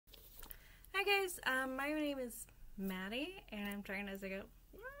Hi guys, my name is Maddie, and I'm trying as I go.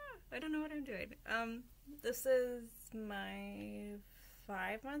 I don't know what I'm doing. This is my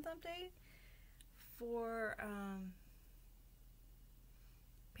 5-month update for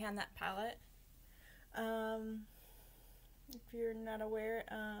Pan That Palette. If you're not aware,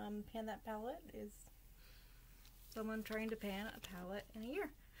 Pan That Palette is someone trying to pan a palette in a year.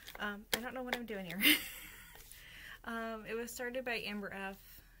 I don't know what I'm doing here. It was started by Amber F.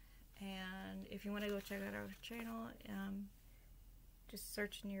 And if you want to go check out our channel, just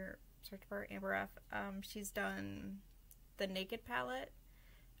search in your search bar Amber F. She's done the Naked palette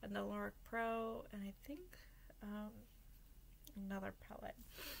and the Lorac Pro, and I think another palette,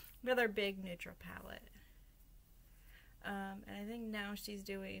 another big neutral palette. And I think now she's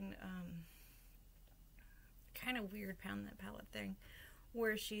doing kind of weird Pan That Palette thing,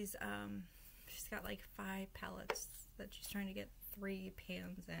 where she's got like 5 palettes that she's trying to get 3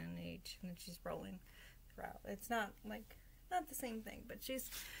 pans in each, and then she's rolling throughout. It's not the same thing, but she's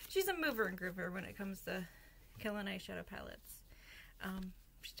a mover and groover when it comes to killing eyeshadow palettes.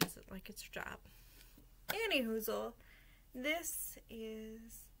 She does it like it's her job. Anyhoozle, this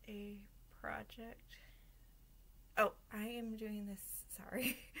is a project. Oh, I am doing this.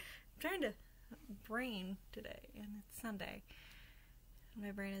 Sorry, I'm trying to brain today, and it's Sunday.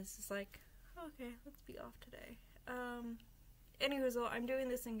 My brain is just like, okay, let's be off today. Anyways, I'm doing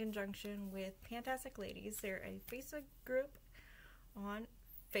this in conjunction with Pantastic Ladies. They're a Facebook group on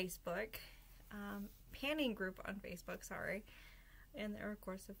Facebook, panning group on Facebook, sorry, and they're of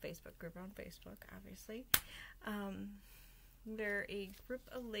course a Facebook group on Facebook, obviously. They're a group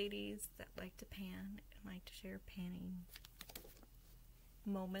of ladies that like to pan and like to share panning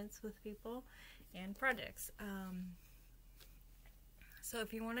moments with people and projects. So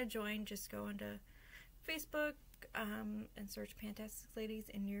if you want to join, just go into Facebook and search Pantastic Ladies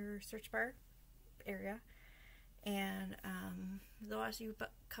in your search bar area, and they'll ask you a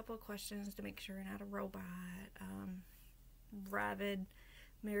couple of questions to make sure you're not a robot, rabid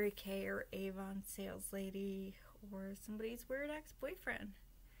Mary Kay or Avon sales lady, or somebody's weird ex-boyfriend.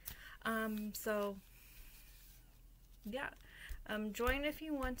 So yeah, join if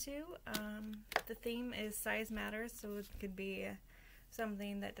you want to. The theme is size matters, so it could be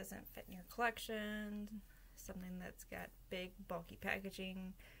something that doesn't fit in your collection, something that's got big bulky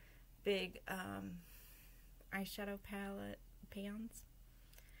packaging, big eyeshadow palette pans,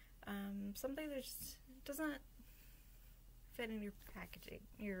 something that just doesn't fit in your packaging,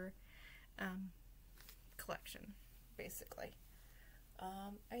 your collection, basically.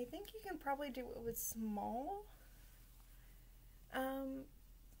 I think you can probably do it with small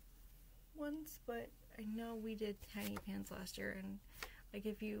ones, but I know we did tiny pans last year, and like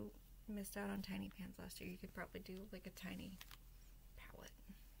if you missed out on tiny pans last year, you could probably do like a tiny palette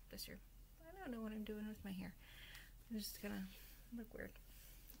this year. I don't know what I'm doing with my hair. I'm just gonna look weird.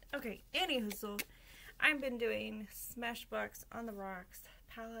 Okay, anywho, I've been doing Smashbox on the Rocks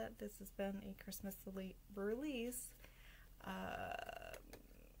palette. This has been a Christmas release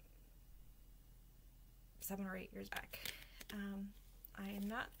 7 or 8 years back. I am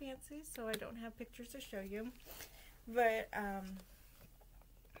not fancy, so I don't have pictures to show you, but I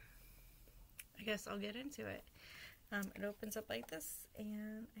guess I'll get into it. It opens up like this,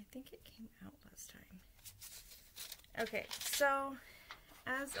 and I think it came out last time. Okay, so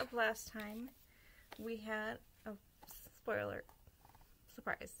as of last time, we had a spoiler,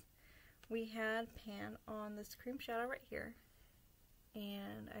 surprise. We had pan on this cream shadow right here,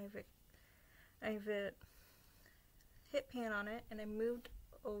 and I've hit pan on it, and I moved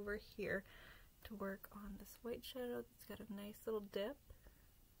over here to work on this white shadow that's got a nice little dip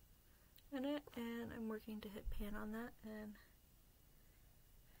in it, and I'm working to hit pan on that, and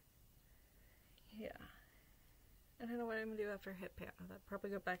yeah, I don't know what I'm gonna do after I hit pan. I'll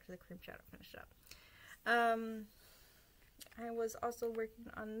probably go back to the cream shadow, finish it up. I was also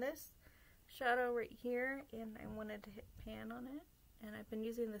working on this shadow right here, and I wanted to hit pan on it, and I've been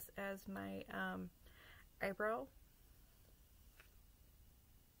using this as my eyebrow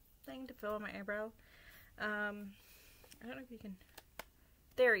thing to fill in my eyebrow. I don't know if you can,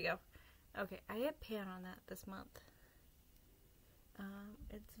 there we go. Okay, I hit pan on that this month.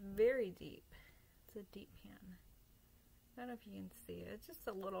 It's very deep. It's a deep pan. I don't know if you can see it. It's just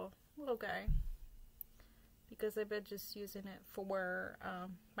a little guy, because I've been just using it for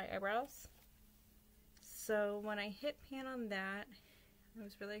my eyebrows. So when I hit pan on that, I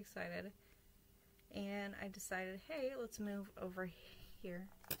was really excited, and I decided, hey, let's move over here.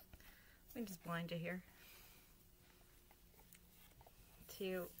 Let me just blind you here.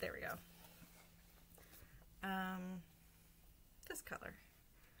 There we go. This color.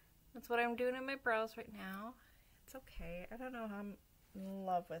 That's what I'm doing in my brows right now. It's okay. I don't know how in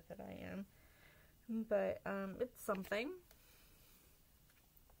love with it I am. But, it's something.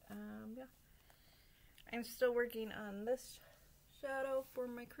 Yeah. I'm still working on this shadow for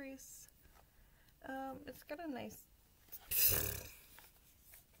my crease. It's got a nice...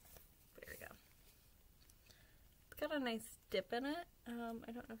 There we go. It's got a nice dip in it. I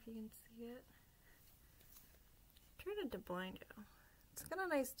don't know if you can see it. I'm trying to blind you. It's got a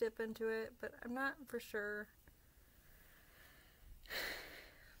nice dip into it, but I'm not for sure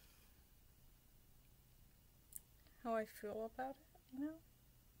how I feel about it, you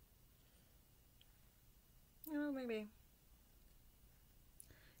know? Maybe.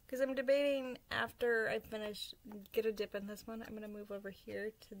 Because I'm debating after I finish, get a dip in this one, I'm going to move over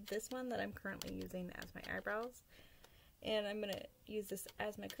here to this one that I'm currently using as my eyebrows. And I'm going to use this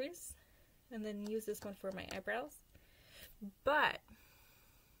as my crease, and then use this one for my eyebrows. But,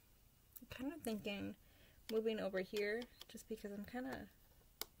 I'm kind of thinking moving over here, just because I'm kind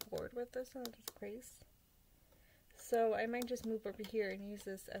of bored with this one, this crease. So I might just move over here and use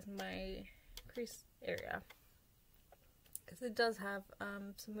this as my crease area. Because it does have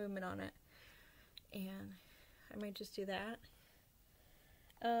some movement on it. And I might just do that.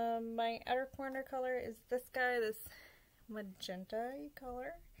 My outer corner color is this guy, this magenta-y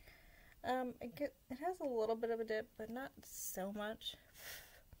color. It has a little bit of a dip, but not so much.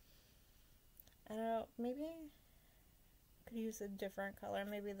 I don't know, maybe I could use a different color.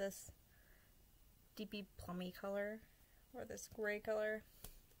 Maybe this deepy plummy color, or this gray color.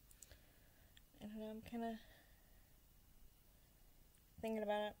 I don't know, I'm kind of thinking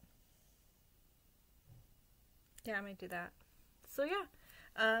about it. Yeah, I might do that. So yeah,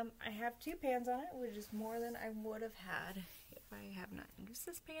 I have 2 pans on it, which is more than I would have had if I have not used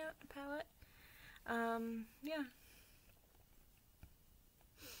this palette. Yeah.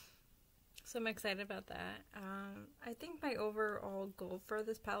 So I'm excited about that. I think my overall goal for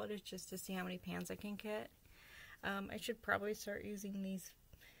this palette is just to see how many pans I can get. I should probably start using these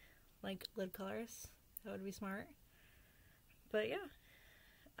like lid colors. That would be smart. But yeah.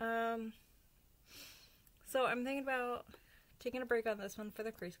 So I'm thinking about taking a break on this one for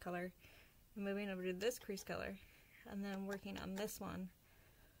the crease color, and moving over to this crease color, and then working on this one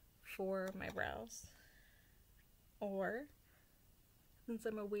for my brows. Or, since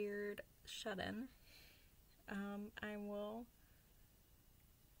I'm a weird shut-in, I will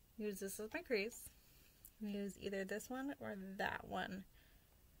use this as my crease, use either this one or that one,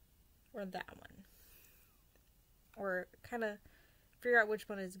 or that one, or kind of figure out which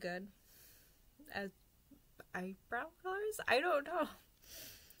one is good as eyebrow colors. I don't know.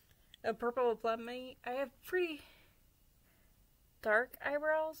 A purple plummy. I have pretty dark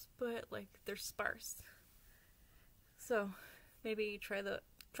eyebrows, but like they're sparse. So maybe try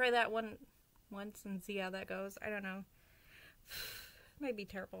that one once and see how that goes. I don't know. Might be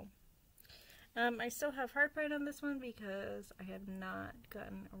terrible. I still have hard paint on this one because I have not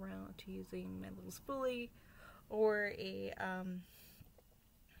gotten around to using my little spoolie or a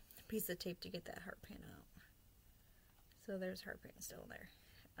piece of tape to get that hard paint out. So there's hard paint still there.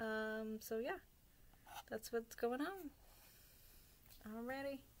 So yeah, that's what's going on.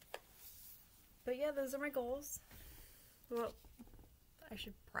 Alrighty. But yeah, those are my goals. Well, I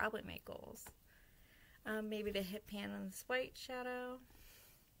should probably make goals. Maybe to hit pan on this white shadow.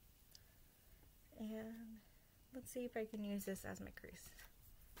 And let's see if I can use this as my crease.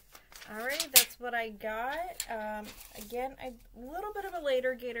 Alright, that's what I got. Again, a little bit of a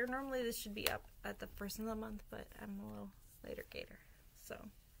later gator. Normally this should be up at the first of the month, but I'm a little later gator. So,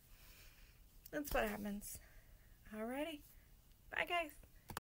 that's what happens. Alrighty. Bye, guys.